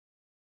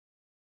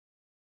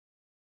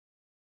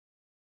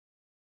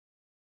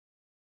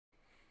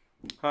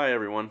Hi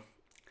everyone.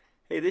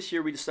 Hey, this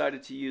year we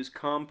decided to use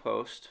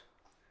compost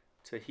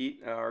to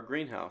heat our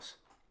greenhouse.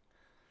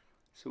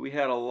 So we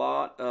had a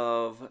lot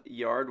of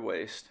yard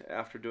waste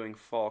after doing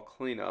fall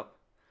cleanup.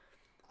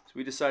 So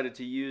we decided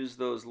to use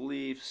those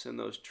leaves and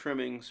those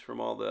trimmings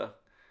from all the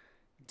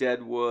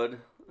dead wood,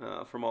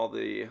 from all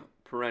the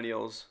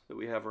perennials that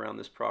we have around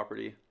this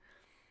property,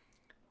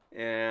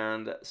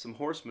 and some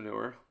horse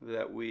manure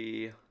that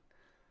we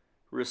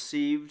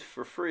received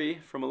for free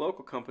from a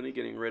local company,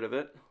 getting rid of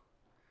it,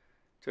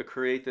 to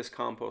create this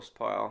compost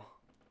pile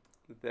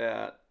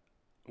that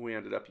we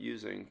ended up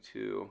using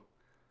to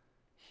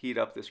heat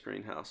up this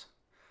greenhouse.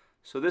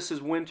 So this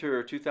is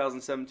winter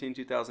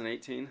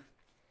 2017-2018.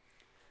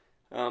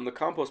 The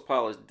compost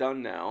pile is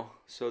done now,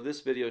 so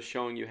this video is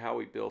showing you how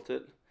we built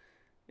it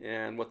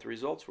and what the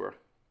results were.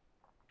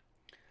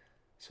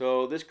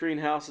 So this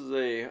greenhouse is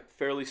a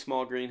fairly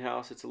small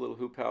greenhouse. It's a little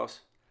hoop house,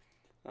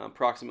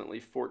 approximately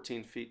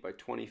 14 feet by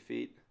 20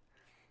 feet.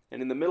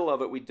 And in the middle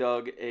of it we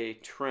dug a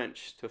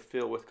trench to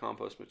fill with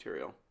compost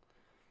material.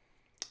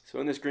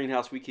 So in this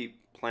greenhouse we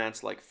keep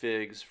plants like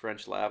figs,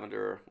 French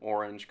lavender,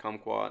 orange,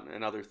 kumquat,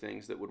 and other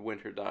things that would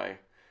winter die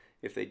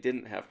if they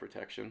didn't have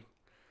protection.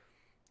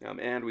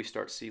 And we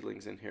start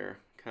seedlings in here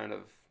kind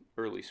of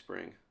early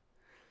spring.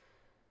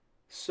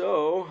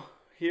 So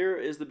here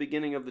is the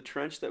beginning of the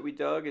trench that we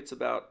dug. It's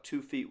about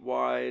 2 feet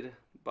wide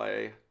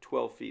by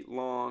 12 feet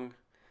long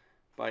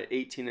by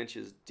 18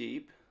 inches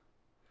deep.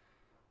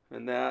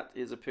 And that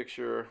is a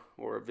picture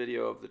or a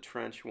video of the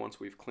trench once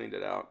we've cleaned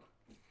it out.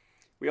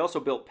 We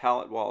also built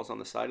pallet walls on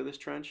the side of this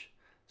trench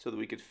so that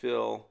we could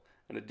fill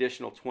an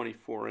additional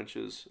 24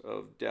 inches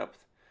of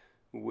depth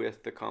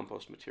with the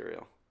compost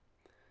material.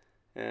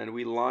 And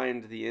we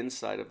lined the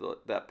inside of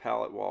that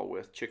pallet wall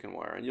with chicken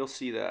wire, and you'll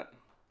see that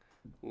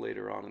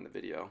later on in the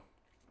video.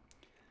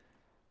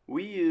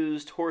 We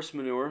used horse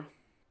manure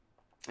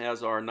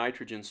as our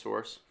nitrogen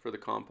source for the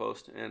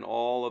compost, and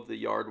all of the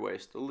yard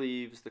waste, the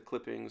leaves, the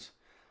clippings,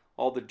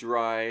 all the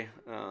dry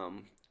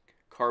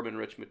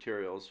carbon-rich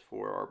materials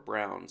for our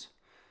browns.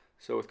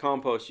 So with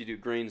compost you do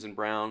greens and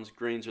browns.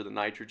 Greens are the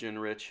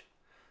nitrogen-rich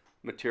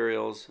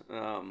materials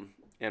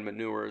and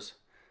manures,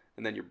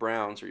 and then your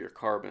browns are your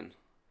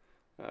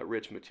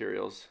carbon-rich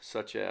materials,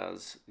 such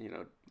as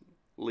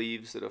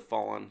leaves that have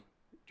fallen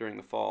during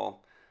the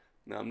fall.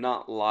 Now,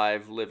 not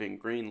live, living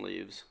green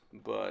leaves,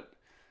 but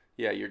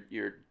yeah,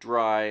 your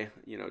dry,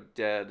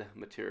 dead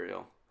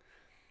material.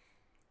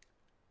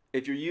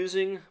 If you're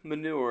using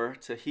manure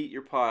to heat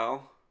your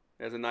pile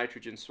as a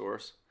nitrogen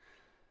source,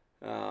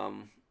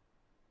 don't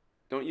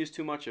use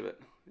too much of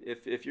it.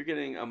 If you're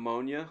getting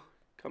ammonia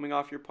coming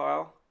off your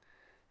pile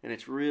and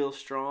it's real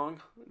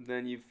strong,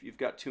 then you've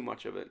got too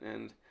much of it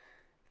and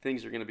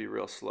things are going to be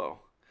real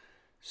slow.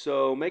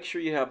 So make sure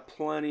you have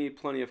plenty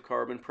of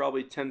carbon,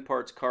 probably 10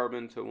 parts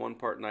carbon to 1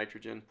 part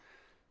nitrogen.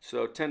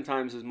 So 10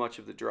 times as much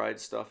of the dried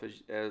stuff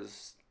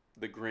as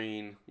the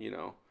green,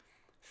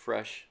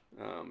 fresh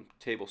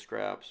table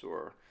scraps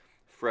or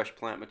fresh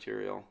plant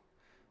material,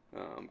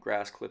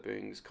 grass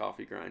clippings,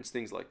 coffee grinds,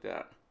 things like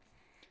that.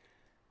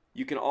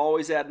 You can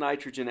always add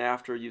nitrogen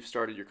after you've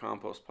started your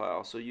compost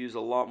pile. So use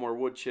a lot more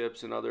wood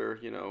chips and other,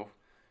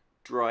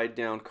 dried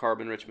down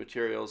carbon-rich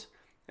materials.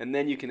 And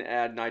then you can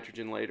add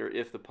nitrogen later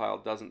if the pile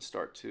doesn't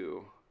start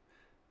to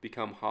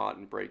become hot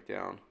and break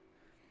down.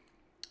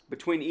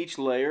 Between each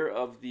layer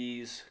of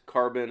these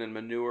carbon and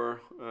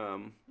manure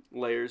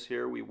layers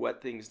here, we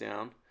wet things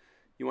down.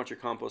 You want your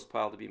compost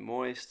pile to be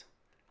moist,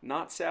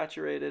 not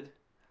saturated,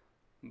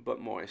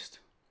 but moist.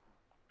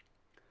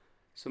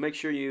 So make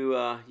sure you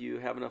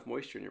have enough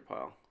moisture in your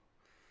pile.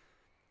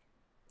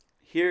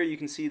 Here you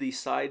can see the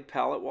side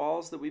pallet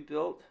walls that we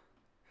built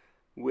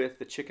with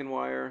the chicken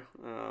wire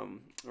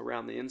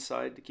around the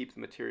inside to keep the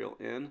material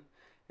in.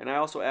 And I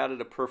also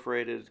added a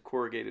perforated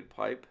corrugated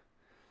pipe,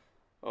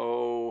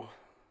 almost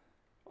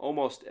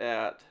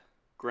at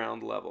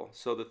ground level,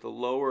 so that the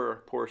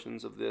lower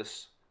portions of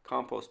this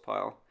compost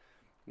pile,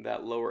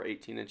 that lower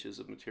 18 inches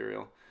of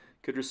material,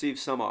 could receive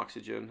some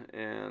oxygen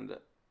and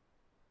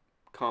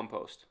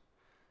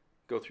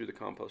go through the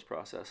compost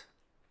process.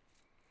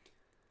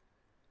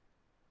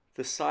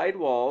 The side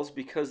walls,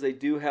 because they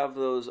do have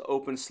those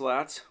open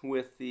slats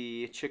with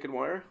the chicken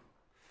wire,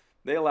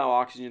 they allow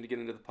oxygen to get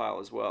into the pile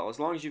as well. As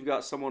long as you've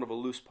got somewhat of a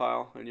loose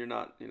pile and you're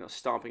not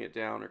stomping it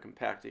down or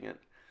compacting it,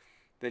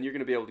 then you're going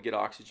to be able to get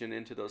oxygen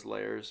into those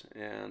layers,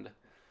 and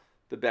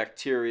the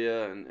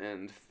bacteria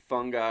and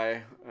fungi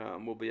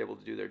will be able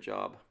to do their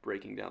job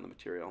breaking down the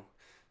material,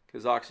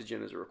 because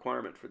oxygen is a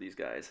requirement for these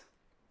guys,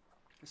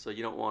 so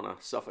you don't want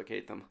to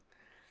suffocate them.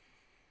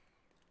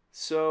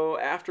 So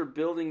after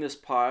building this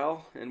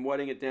pile and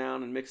wetting it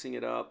down and mixing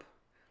it up,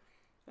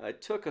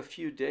 it took a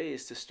few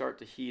days to start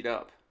to heat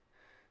up.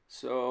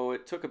 So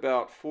it took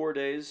about 4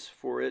 days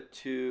for it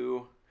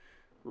to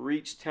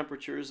reach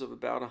temperatures of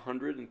about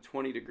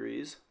 120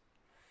 degrees.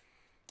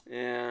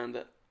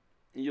 And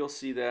you'll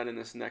see that in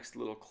this next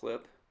little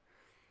clip.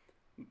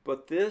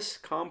 But this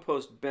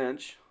compost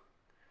bench,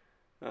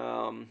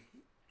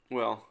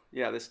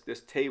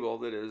 this table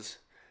that is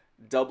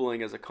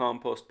doubling as a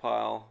compost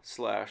pile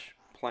slash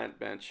plant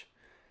bench.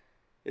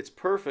 It's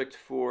perfect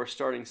for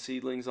starting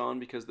seedlings on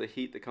because the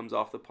heat that comes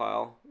off the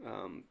pile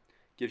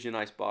gives you a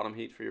nice bottom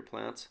heat for your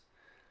plants.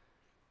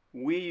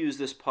 We use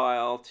this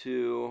pile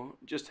to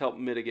just help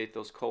mitigate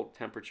those cold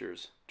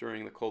temperatures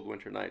during the cold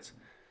winter nights.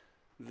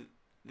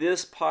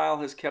 This pile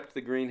has kept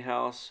the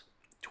greenhouse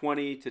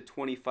 20 to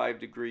 25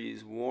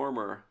 degrees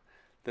warmer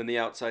than the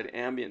outside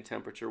ambient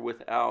temperature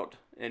without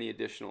any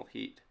additional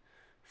heat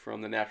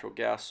from the natural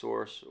gas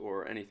source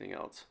or anything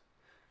else.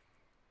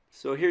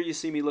 So here you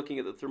see me looking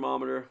at the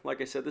thermometer. Like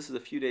I said, this is a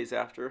few days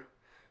after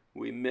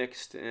we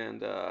mixed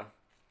and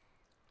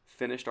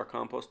finished our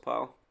compost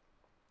pile.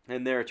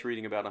 And there it's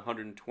reading about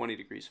 120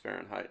 degrees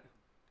Fahrenheit.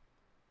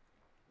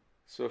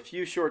 So a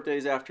few short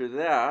days after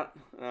that,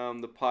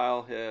 the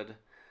pile had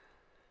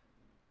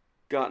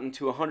gotten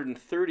to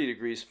 130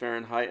 degrees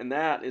Fahrenheit, and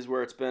that is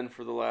where it's been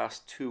for the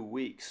last 2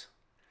 weeks.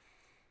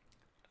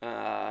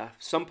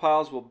 Some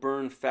piles will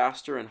burn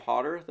faster and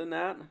hotter than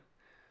that.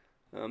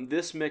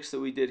 This mix that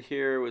we did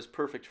here was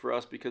perfect for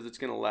us because it's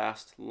going to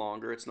last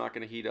longer. It's not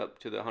going to heat up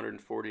to the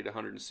 140 to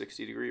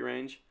 160 degree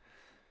range.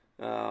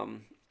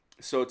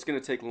 So it's going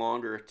to take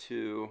longer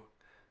to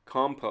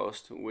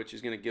compost, which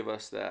is going to give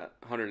us that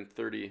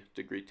 130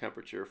 degree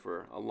temperature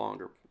for a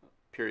longer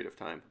period of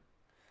time.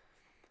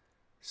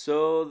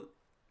 So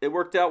it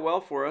worked out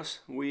well for us.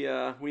 We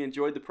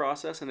enjoyed the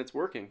process and it's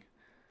working.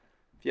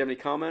 If you have any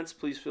comments,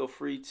 please feel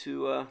free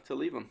to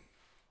leave them.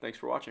 Thanks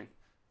for watching.